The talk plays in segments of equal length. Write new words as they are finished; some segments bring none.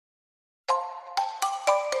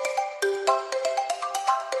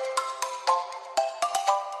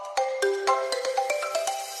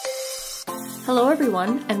Hello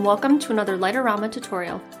everyone, and welcome to another Light-O-Rama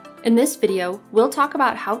tutorial. In this video, we'll talk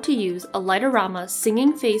about how to use a Light-O-Rama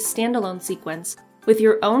Singing Face Standalone sequence with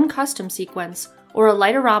your own custom sequence, or a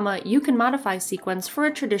Light-O-Rama You Can Modify sequence for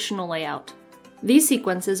a traditional layout. These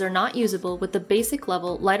sequences are not usable with the basic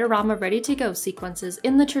level Light-O-Rama Ready-to-Go sequences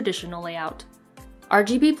in the traditional layout.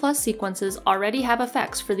 RGB Plus sequences already have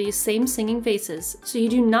effects for these same singing faces, so you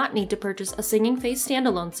do not need to purchase a Singing Face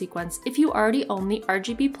Standalone sequence if you already own the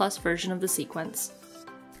RGB Plus version of the sequence.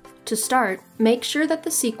 To start, make sure that the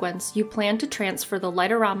sequence you plan to transfer the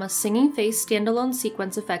Light-O-Rama Singing Face Standalone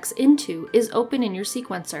sequence effects into is open in your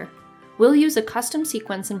sequencer. We'll use a custom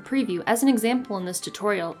sequence in Preview as an example in this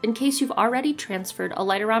tutorial in case you've already transferred a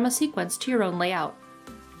Light-O-Rama sequence to your own layout.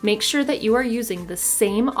 Make sure that you are using the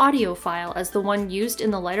same audio file as the one used in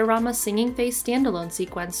the Light-O-Rama Singing Face Standalone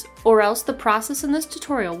sequence, or else the process in this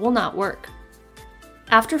tutorial will not work.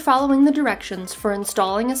 After following the directions for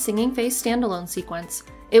installing a Singing Face Standalone sequence,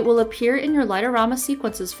 it will appear in your Light-O-Rama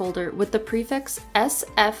Sequences folder with the prefix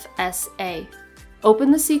SFSA. Open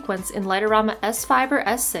the sequence in Light-O-Rama S5 or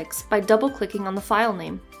S6 by double-clicking on the file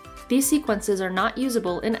name. These sequences are not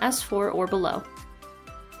usable in S4 or below.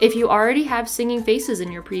 If you already have singing faces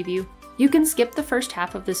in your preview, you can skip the first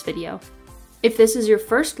half of this video. If this is your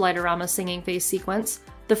first Light-O-Rama singing face sequence,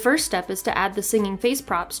 the first step is to add the singing face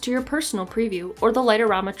props to your personal preview or the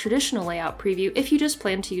Light-O-Rama traditional layout preview if you just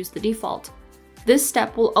plan to use the default. This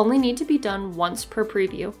step will only need to be done once per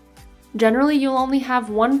preview. Generally, you'll only have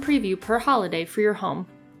one preview per holiday for your home.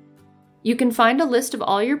 You can find a list of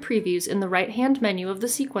all your previews in the right-hand menu of the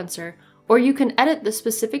sequencer, or you can edit the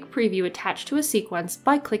specific preview attached to a sequence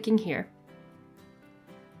by clicking here.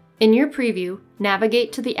 In your preview,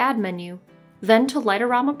 navigate to the Add menu, then to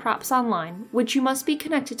Light-O-Rama Props Online, which you must be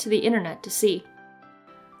connected to the internet to see.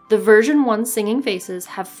 The version 1 singing faces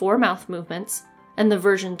have 4 mouth movements, and the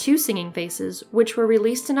version 2 singing faces, which were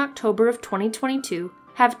released in October of 2022,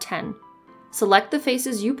 have 10. Select the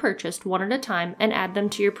faces you purchased one at a time and add them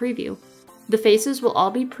to your preview. The faces will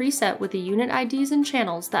all be preset with the unit IDs and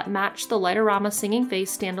channels that match the Light-O-Rama Singing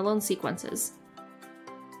Face Standalone sequences.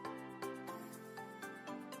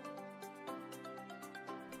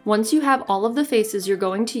 Once you have all of the faces you're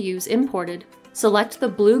going to use imported, select the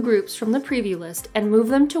blue groups from the preview list and move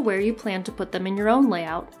them to where you plan to put them in your own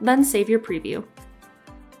layout, then save your preview.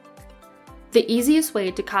 The easiest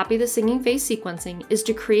way to copy the singing face sequencing is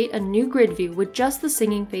to create a new grid view with just the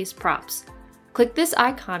singing face props. Click this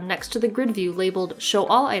icon next to the grid view labeled Show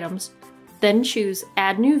All Items, then choose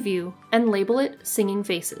Add New View and label it Singing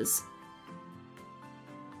Faces.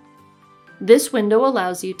 This window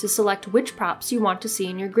allows you to select which props you want to see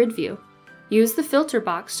in your grid view. Use the filter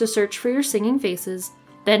box to search for your singing faces,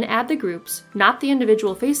 then add the groups, not the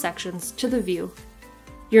individual face sections, to the view.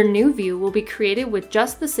 Your new view will be created with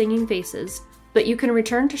just the singing faces, but you can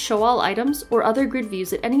return to Show All Items or other grid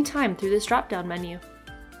views at any time through this drop-down menu.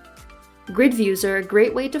 Grid views are a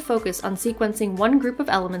great way to focus on sequencing one group of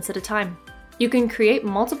elements at a time. You can create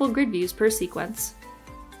multiple grid views per sequence.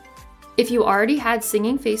 If you already had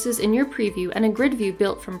singing faces in your preview and a grid view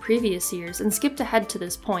built from previous years and skipped ahead to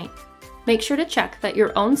this point, make sure to check that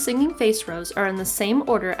your own singing face rows are in the same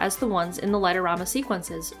order as the ones in the Light-O-Rama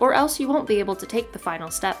sequences, or else you won't be able to take the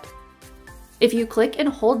final step. If you click and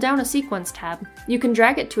hold down a sequence tab, you can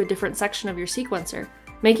drag it to a different section of your sequencer,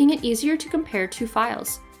 making it easier to compare two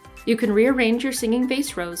files. You can rearrange your singing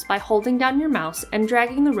face rows by holding down your mouse and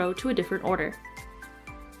dragging the row to a different order.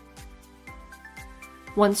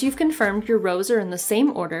 Once you've confirmed your rows are in the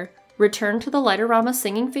same order, return to the Light-O-Rama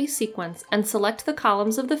Singing Face sequence and select the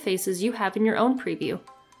columns of the faces you have in your own preview.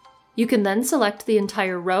 You can then select the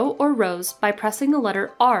entire row or rows by pressing the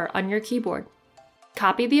letter R on your keyboard.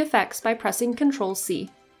 Copy the effects by pressing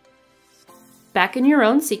Ctrl-C. Back in your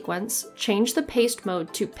own sequence, change the paste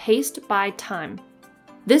mode to Paste by Time.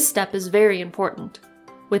 This step is very important.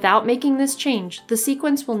 Without making this change, the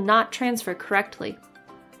sequence will not transfer correctly.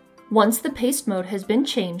 Once the paste mode has been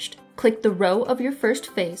changed, click the row of your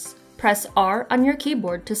first face, press R on your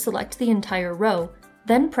keyboard to select the entire row,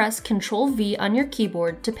 then press Ctrl-V on your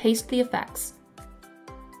keyboard to paste the effects.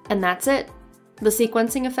 And that's it! The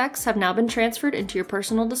sequencing effects have now been transferred into your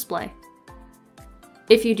personal display.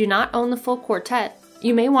 If you do not own the full quartet,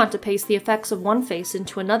 you may want to paste the effects of one face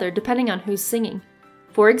into another depending on who's singing.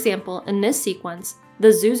 For example, in this sequence, the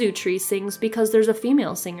Zuzu tree sings because there's a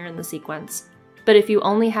female singer in the sequence. But if you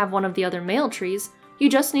only have one of the other male trees, you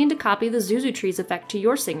just need to copy the Zuzu tree's effect to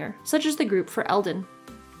your singer, such as the group for Eldon.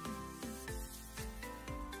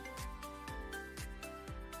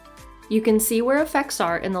 You can see where effects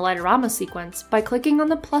are in the Light-O-Rama sequence by clicking on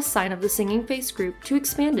the plus sign of the singing face group to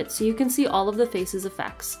expand it so you can see all of the face's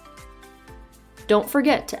effects. Don't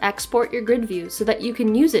forget to export your grid view so that you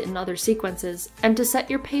can use it in other sequences, and to set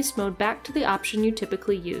your paste mode back to the option you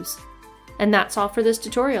typically use. And that's all for this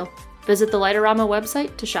tutorial. Visit the Light-O-Rama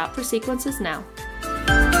website to shop for sequences now.